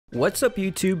What's up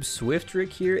YouTube,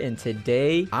 Swiftrick here, and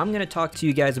today I'm going to talk to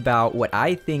you guys about what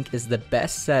I think is the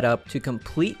best setup to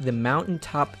complete the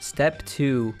Mountaintop Step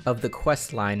 2 of the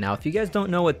quest line. Now if you guys don't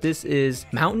know what this is,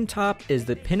 Mountaintop is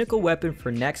the pinnacle weapon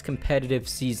for next competitive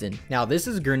season. Now this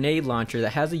is a grenade launcher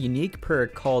that has a unique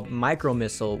perk called Micro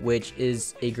Missile, which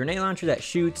is a grenade launcher that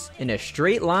shoots in a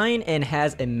straight line and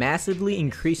has a massively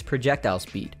increased projectile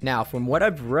speed. Now from what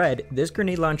I've read, this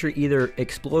grenade launcher either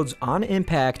explodes on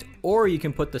impact or you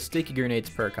can put the sticky grenades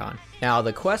perk on. Now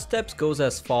the quest steps goes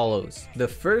as follows. The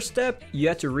first step, you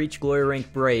have to reach glory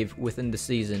rank brave within the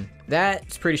season.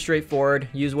 That's pretty straightforward.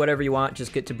 Use whatever you want,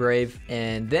 just get to brave,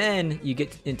 and then you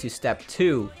get into step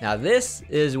 2. Now this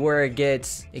is where it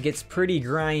gets pretty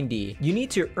grindy. You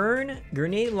need to earn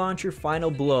grenade launcher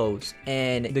final blows,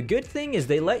 and the good thing is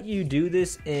they let you do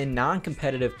this in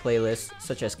non-competitive playlists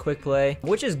such as quick play,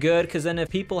 which is good because then if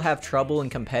people have trouble in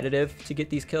competitive to get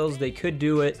these kills, they could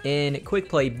do it in quick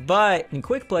play. But in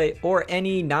quick play or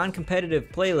any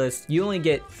non-competitive playlist, you only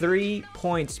get 3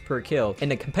 points per kill.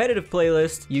 In a competitive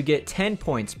playlist, you get 10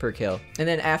 points per kill. And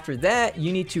then after that,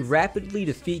 you need to rapidly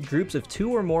defeat groups of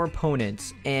 2 or more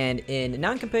opponents. And in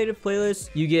non-competitive playlists,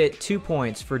 you get 2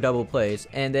 points for double plays.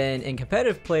 And then in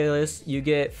competitive playlists, you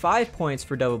get 5 points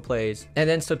for double plays. And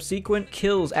then subsequent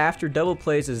kills after double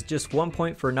plays is just 1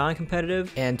 point for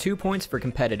non-competitive and 2 points for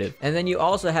competitive. And then you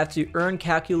also have to earn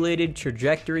calculated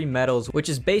trajectory medals, which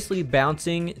is basically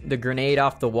bouncing the grenade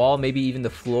off the wall, maybe even the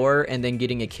floor, and then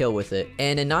getting a kill with it.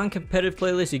 And in non-competitive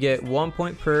playlists, you get 1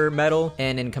 point per medal,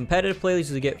 and in competitive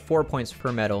playlists you get 4 points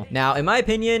per medal. Now in my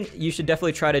opinion, you should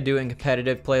definitely try to do it in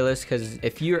competitive playlists, because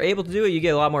if you're able to do it, you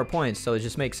get a lot more points, so it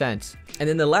just makes sense. And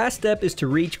then the last step is to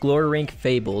reach glory rank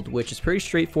fabled, which is pretty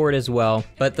straightforward as well.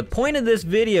 But the point of this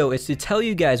video is to tell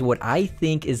you guys what I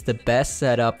think is the best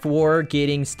setup for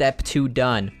getting step 2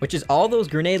 done, which is all those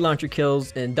grenade launcher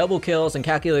kills and double kills and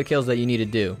calculated kills that you need to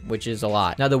do, which is a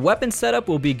lot. Now the weapon setup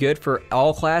will be good for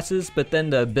all classes, but then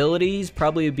the abilities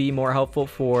probably would be more helpful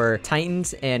for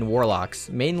Titans and Warlocks.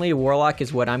 Mainly Warlock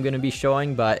is what I'm going to be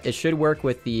showing, but it should work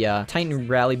with the Titan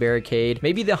Rally Barricade.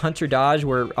 Maybe the Hunter Dodge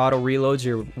where auto reloads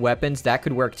your weapons, that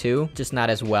could work too, just not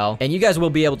as well. And you guys will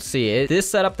be able to see it. This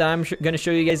setup that I'm going to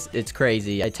show you guys, it's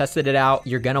crazy. I tested it out.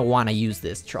 You're going to want to use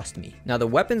this, trust me. Now the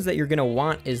weapons that you're going to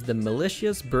want is the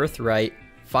Militias Birthright,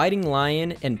 Fighting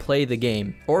Lion, and Play the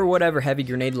Game, or whatever heavy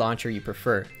grenade launcher you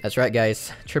prefer. That's right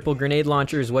guys, triple grenade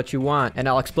launcher is what you want, and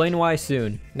I'll explain why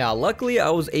soon. Now luckily I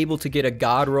was able to get a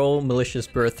God roll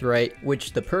Militias Birthright,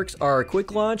 which the perks are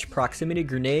quick launch, proximity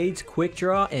grenades, quick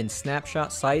draw, and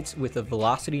snapshot sights with a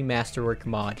velocity masterwork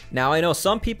mod. Now I know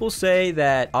some people say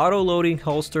that auto loading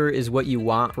holster is what you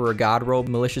want for a God roll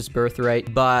Militias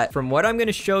Birthright, but from what I'm going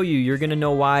to show you, you're going to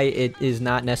know why it is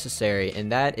not necessary, and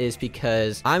that is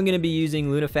because I'm going to be using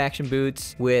lunafaction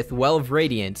boots with Well of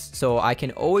Radience, so I can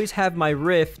always have my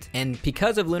rift, and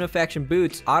because of lunafaction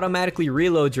boots automatically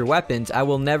reloads your weapons, I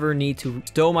will never need to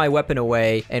stow my weapon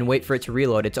away and wait for it to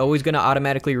reload. It's always going to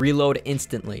automatically reload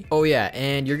instantly. Oh yeah,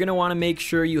 and you're going to want to make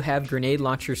sure you have grenade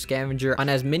launcher scavenger on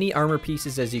as many armor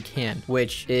pieces as you can,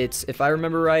 which it's, if I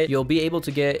remember right, you'll be able to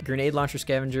get grenade launcher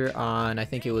scavenger on, I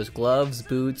think it was gloves,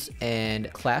 boots,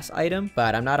 and class item,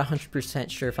 but I'm not 100%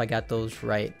 sure if I got those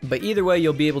right. But either way,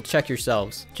 you'll be able to check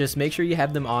yourselves. Just make sure you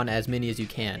have them on as many as you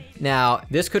can. Now,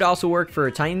 this could also work for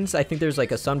Titans. I think there's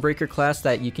like a Sunbreaker class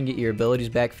that you can get your abilities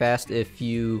back fast if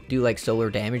you do like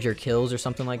solar damage or kills or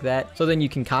something like that. So then you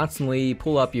can constantly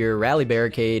pull up your Rally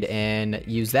Barricade and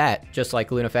use that, just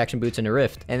like lunafaction boots in a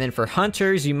rift. And then for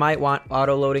Hunters, you might want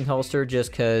auto loading holster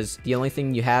just because the only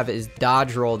thing you have is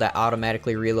dodge roll that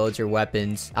automatically reloads your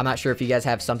weapons. I'm not sure if you guys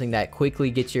have something that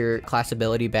quickly gets your class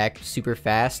ability back super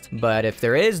fast, but if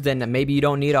there is, then maybe you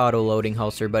don't need auto loading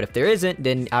holster, but if there isn't,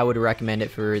 then I would recommend it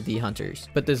for the Hunters.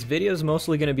 But this video is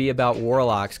mostly going to be about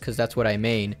Warlocks because that's what I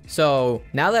main. So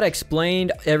now that I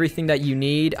explained everything that you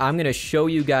need, I'm going to show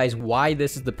you guys why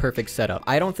this is the perfect setup.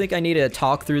 I don't think I need to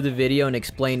talk through the video and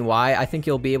explain why. I think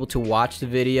you'll be able to watch the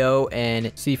video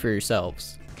and see for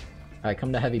yourselves. All right,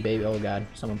 come to heavy, baby. Oh god,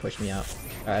 someone pushed me out.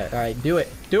 All right, do it,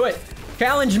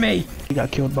 challenge me. You got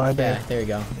killed by a bear. Yeah, there you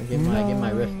go. Give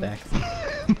my rift back.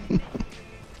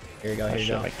 Here you go, here you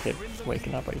go. My kid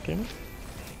waking up, are you kidding me?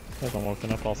 He hasn't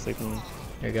woken up, all sleeping.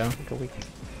 Here you go. Like a week.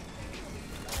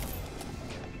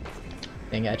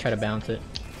 Dang it, I try to bounce it.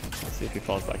 Let's see if he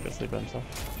falls back to sleep by himself.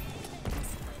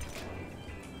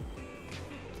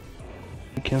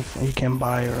 You can't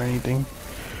buy or anything.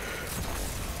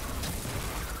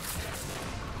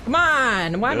 Come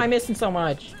on! Why am I missing so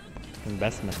much?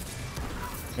 Investment.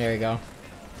 There you go.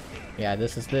 Yeah,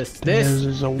 this is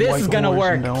gonna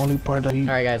work. The only part that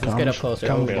Alright guys, let's get up closer.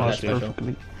 Comes Look at that perfectly.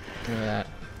 Look at that.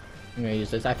 I'm gonna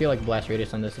use this. I feel like blast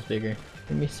radius on this is bigger.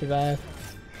 Let me survive.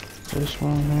 This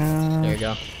one, yeah. There you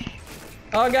go.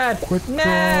 Oh god! Quick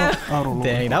No! draw.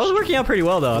 Dang, that was working out pretty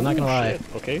well though, I'm not gonna lie. Shit.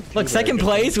 Okay. Look, second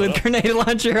place with grenade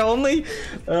launcher only?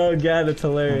 Oh god, that's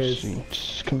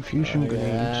hilarious. Confusion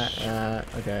grenades.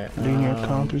 Okay. Linear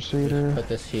compensator. Put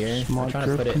this here. I'm Smart trying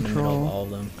to put it in the middle of control. all of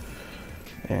them.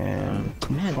 And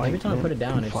Man, every time I put it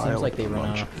down, it seems like they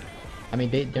run off. I mean,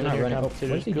 they're not running. Oh, what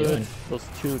is he doing? Those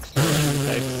two explosion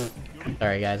types.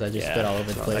 Sorry guys, I just spit all over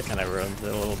the That place. kind of ruins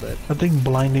it a little bit. I think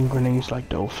blinding grenades like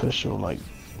the official, like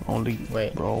only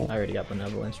Wait, roll. I already got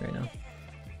benevolence right now.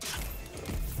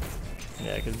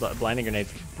 Yeah, because blinding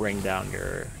grenades bring down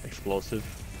your explosive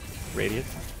radius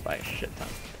by a shit ton.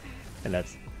 And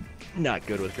that's not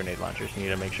good with grenade launchers. You need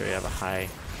to make sure you have a high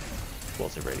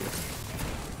explosive radius.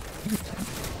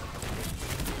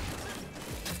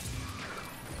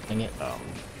 Dang it.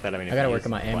 But I mean, I gotta work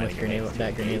on my aim with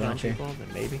that grenade launcher. People,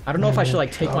 then maybe. I don't know if I should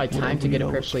like take my time to get it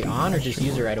perfectly on or just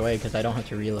use it right away because I don't have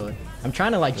to reload. I'm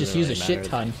trying to like just use a shit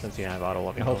ton since you have auto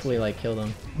and hopefully like kill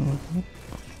them.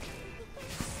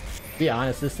 Be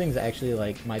honest, this thing's actually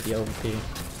like might be OP.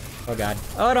 Oh god.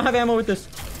 Oh, I don't have ammo with this.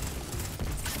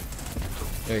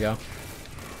 There you go.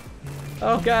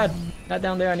 Oh god. Not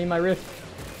down there. I need my rift.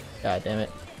 God damn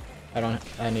it.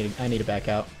 I need to back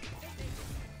out.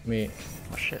 Me.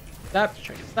 Oh shit.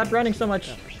 Stop running so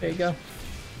much. There you go.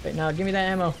 Wait, now give me that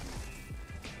ammo.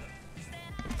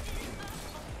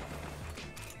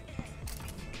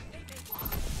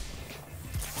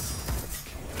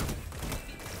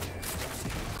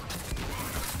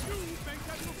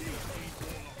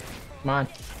 Come on.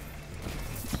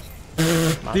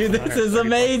 Dude, this is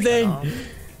amazing.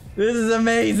 This is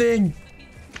amazing.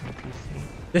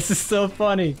 This is so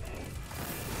funny.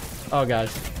 Oh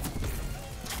gosh.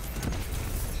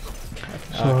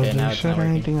 Okay, now it's not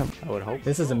working. I would hope.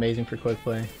 This is amazing for quick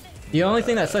play. The only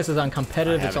thing that sucks is on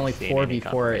competitive, it's only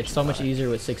 4v4. It's so much easier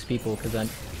with 6 people because then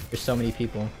there's so many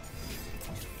people.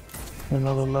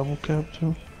 Another level cap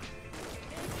too.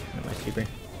 Not my super.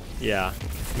 Yeah.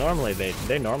 Normally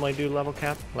they normally do level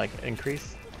cap, like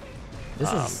increase.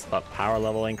 This is but power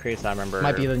level increase. I remember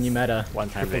might be the new meta. one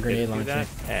time they grenade did do launcher. that,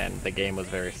 and the game was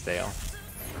very stale.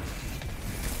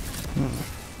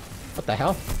 What the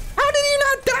hell? How did you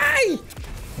not die?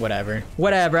 Whatever.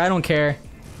 Whatever. I don't care.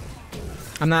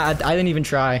 I'm not. I didn't even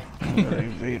try.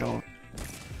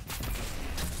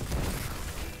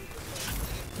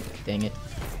 Dang it.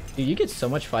 Dude, you get so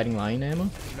much fighting lion ammo.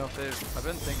 You know, Fav, I've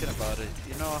been thinking about it.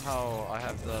 You know how I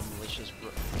have the Militias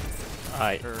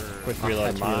Quick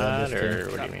reload mod, or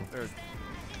what do you mean?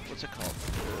 What's it called?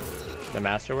 The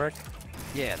masterwork?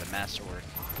 Yeah, the masterwork.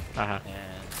 Uh-huh.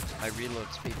 And my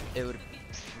reload speed, it would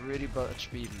pretty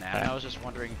much be mad. And I was just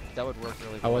wondering, that would work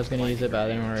really well. I was gonna use it, but I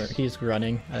didn't want to. He's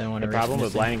running. I didn't want to. The problem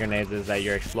with blinding grenades is that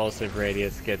your explosive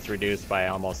radius gets reduced by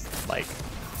almost like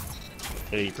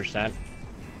 80%.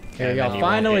 Here we and go. then you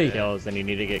Finally. won't get kills, and you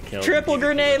need to get killed. Triple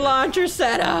grenade launcher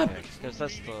setup. Because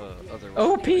that's the other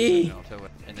OP. way,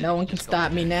 and then No you one can just go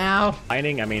stop me now.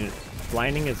 Blinding, I mean,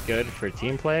 blinding is good for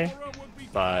team play,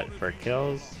 but for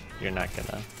kills, you're not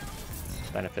gonna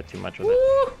benefit too much with it.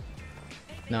 Woo!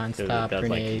 Because Non-stop it does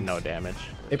grenades. like no damage.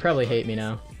 They probably hate me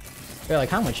now. They're like,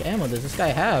 how much ammo does this guy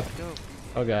have?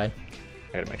 Oh god.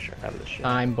 I gotta make sure I have this shit.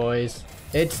 Time, boys.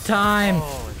 It's time.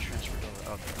 Oh, it transferred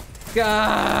over. Okay.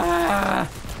 God.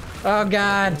 Oh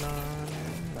god.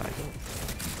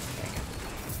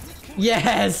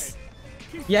 Yes.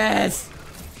 Yes.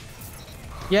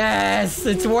 Yes.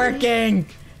 It's working.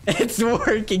 It's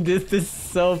working. This is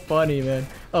so funny, man.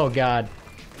 Oh god.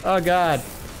 Oh god.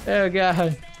 Oh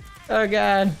god. Oh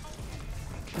god.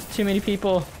 There's too many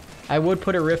people. I would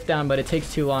put a rift down, but it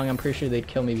takes too long. I'm pretty sure they'd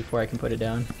kill me before I can put it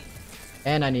down.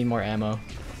 And I need more ammo.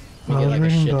 Let me get like a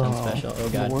shit ton special. Oh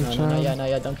god. No, not yet, not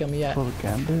yet. Don't kill me yet. For the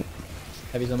gambit.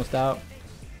 Heavy's almost out.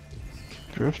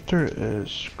 Drifter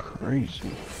is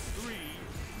crazy.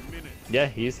 Yeah,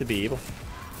 he used to be evil.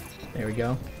 There we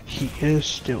go. He is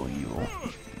still evil.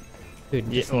 Dude,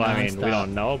 Yeah, just well, I mean, we nonstop.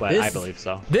 don't know, but This- I believe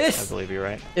so. this- I believe you're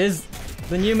right. Is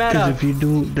the new Because meta. if you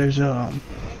do, there's a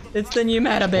It's the new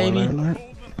meta, baby. spoiler alert.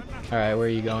 Alright, where are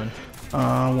you going?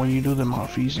 When you do the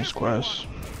Malfeasance quest,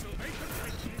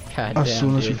 God as damn,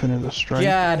 soon as you dude. finish the strike,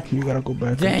 God you gotta go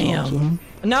back and damn. talk to him.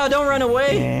 No, don't run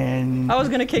away. And I was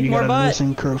gonna kick you more gotta butt.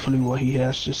 listen carefully what he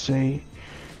has to say.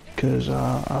 Because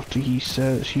after he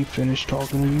finished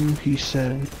talking to you, he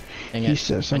said Dang he it.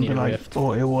 said I need something a like, rift.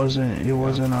 "Oh, it wasn't There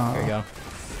we go.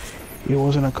 it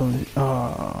wasn't a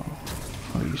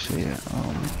how do you say it?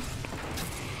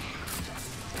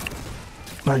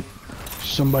 Like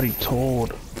somebody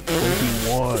told who he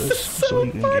was so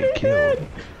he can get killed."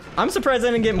 I'm surprised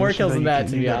I didn't get more So kills that than you that,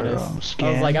 can- to you be gotta, honest. I was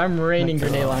scan, like, I'm raining like,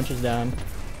 grenade launchers down.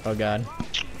 Oh god.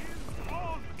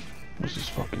 What's his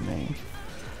fucking name?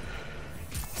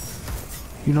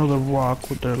 You know the rock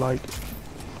with the like,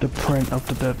 the print of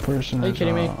the dead person Are you is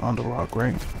kidding me? on the rock,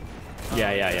 right?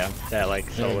 Yeah. That like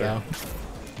There you solar. go.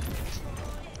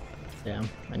 Damn,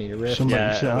 I need a rift. Somebody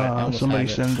Yeah, said, I almost somebody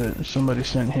have it. somebody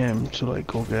sent him to like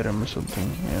go get him or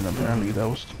something, and apparently that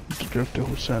was the drifter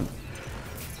who sent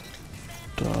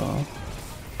the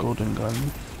golden gun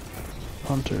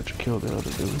hunter to kill the other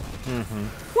dude. Mm-hmm.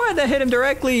 What? That hit him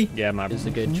directly. Yeah, my. Is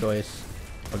a good choice.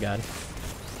 Oh god.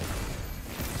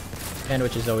 And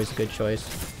which is always a good choice.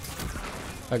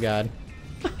 Oh god.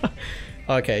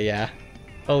 Okay, yeah.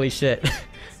 Holy shit.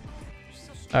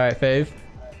 Alright, Fave.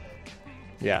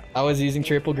 Yeah. I was using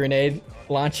triple grenade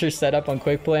launcher setup on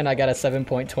quick play and I got a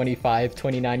 7.25,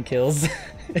 29 kills.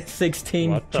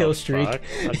 16 What the kill streak.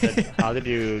 fuck? How did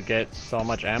you get so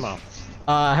much ammo?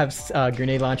 I have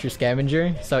grenade launcher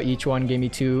scavenger, so each one gave me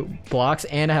 2 blocks,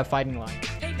 and I have fighting line.